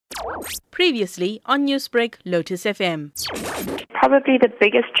Previously on Newsbreak Lotus FM. Probably the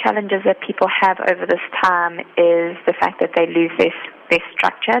biggest challenges that people have over this time is the fact that they lose their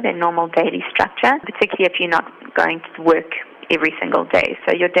structure, their normal daily structure, particularly if you're not going to work every single day.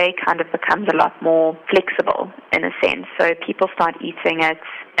 So your day kind of becomes a lot more flexible in a sense. So people start eating at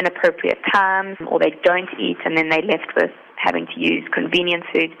inappropriate times, or they don't eat and then they're left with having to use convenience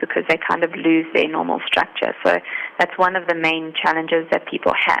foods because they kind of lose their normal structure. So that's one of the main challenges that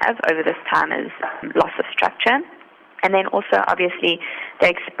people have over this time is loss of structure. And then also, obviously, they're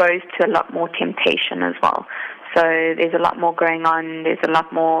exposed to a lot more temptation as well. So there's a lot more going on. There's a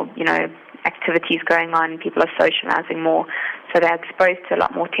lot more, activities going on. People are socializing more. So they're exposed to a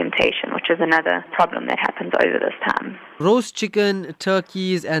lot more temptation, which is another problem that happens over this time. Roast chicken,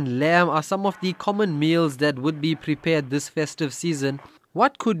 turkeys and lamb are some of the common meals that would be prepared this festive season.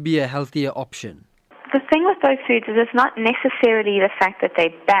 What could be a healthier option? The thing with those foods is it's not necessarily the fact that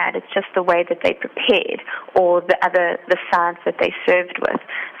they're bad, it's just the way that they're prepared or the sides that they're served with.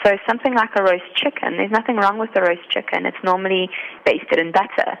 So something like a roast chicken, there's nothing wrong with the roast chicken. It's normally basted in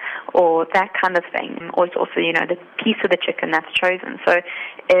butter or that kind of thing. Or it's also, the piece of the chicken that's chosen. So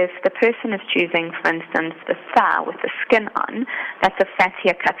if the person is choosing, for instance, the thigh with the skin on, that's a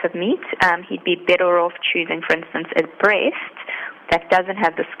fattier cut of meat. He'd be better off choosing, for instance, a breast that doesn't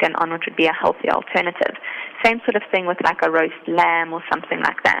have the skin on, which would be a healthy alternative. Same sort of thing with like a roast lamb or something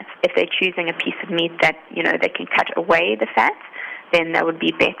like that. If they're choosing a piece of meat that, they can cut away the fat, then that would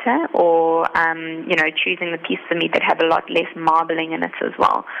be better. Or, choosing the pieces of meat that have a lot less marbling in it as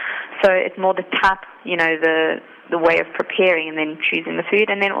well. So it's more the type, the way of preparing and then choosing the food,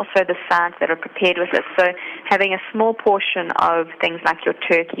 and then also the sides that are prepared with it. So having a small portion of things like your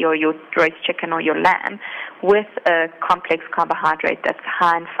turkey or your roast chicken or your lamb with a complex carbohydrate that's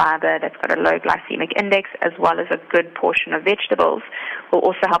high in fiber, that's got a low glycemic index, as well as a good portion of vegetables, will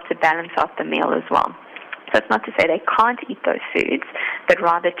also help to balance out the meal as well. So it's not to say they can't eat those foods, but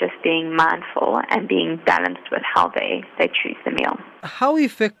rather just being mindful and being balanced with how they choose the meal. How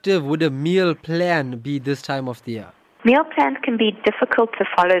effective would a meal plan be this time of the year? Meal plans can be difficult to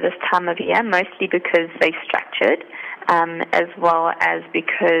follow this time of year, mostly because they're structured, as well as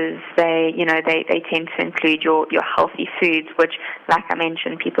because they tend to include your healthy foods, which, like I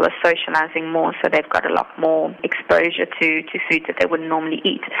mentioned, people are socializing more, so they've got a lot more exposure to foods that they wouldn't normally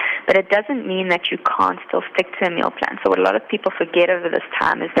eat. But it doesn't mean that you can't still stick to a meal plan. So what a lot of people forget over this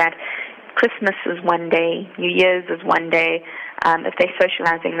time is that Christmas is one day, New Year's is one day. If they're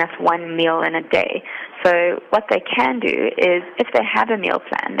socializing, that's one meal in a day. So what they can do is, if they have a meal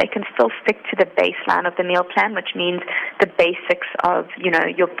plan, they can still stick to the baseline of the meal plan, which means the basics of,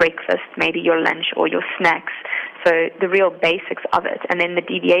 your breakfast, maybe your lunch or your snacks. So the real basics of it. And then the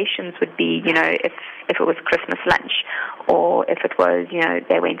deviations would be, if it was Christmas lunch, or if it was,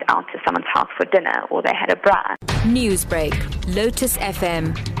 they went out to someone's house for dinner, or they had a braai. Newsbreak, Lotus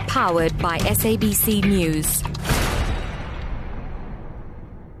FM, powered by SABC News.